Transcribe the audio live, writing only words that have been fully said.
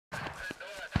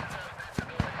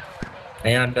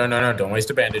Hang on, no, don't waste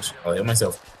a bandage. I'll heal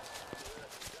myself.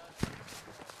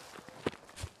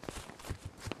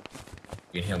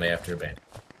 You can heal me after a bandage.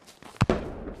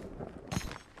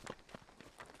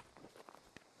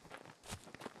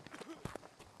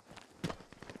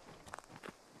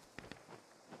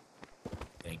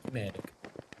 Thank you, medic.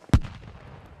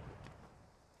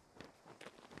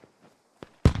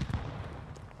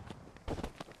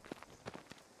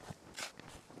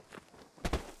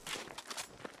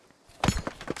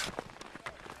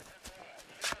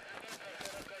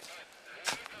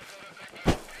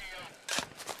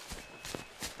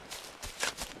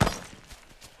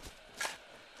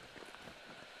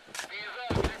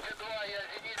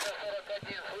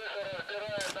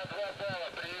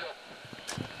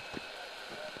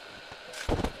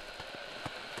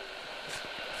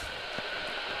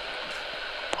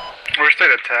 Where's that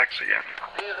attacks again?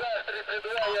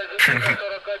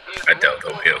 I doubt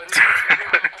they'll be able to.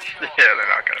 Yeah, they're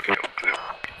not gonna be able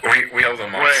to. We held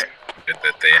them off. Wait,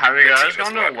 That they have you guys team is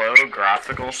gone to not- low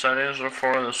graphical settings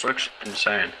before? This looks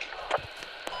insane.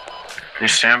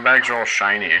 These sandbags are all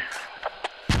shiny.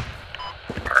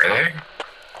 Are they?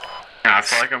 Yeah, I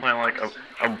feel like I'm playing like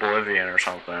Oblivion or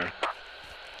something. Man,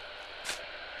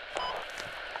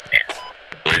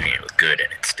 Oblivion was good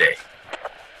in its day.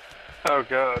 Oh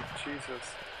god, Jesus.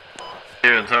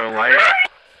 Dude, the light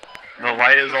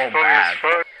is all Funny as bad.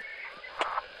 fuck.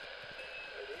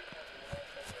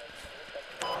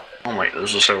 Oh my,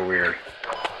 this is so weird.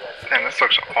 Damn, this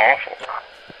looks awful.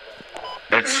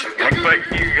 It's like,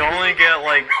 but you only get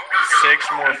like 6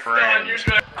 more frames.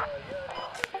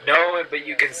 No, but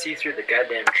you can see through the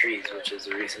goddamn trees, which is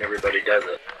the reason everybody does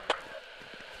it.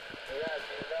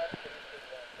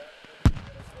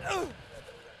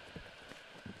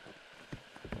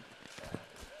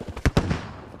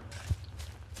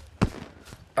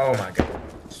 Oh my god.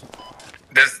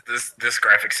 This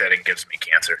graphic setting gives me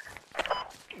cancer.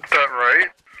 Is that right?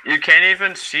 You can't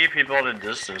even see people at a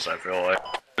distance, I feel like.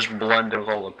 Just blend in with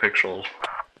all the pixels.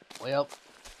 Well,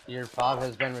 your FOB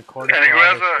has been recorded. And who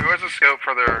has a scope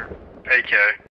for their AK?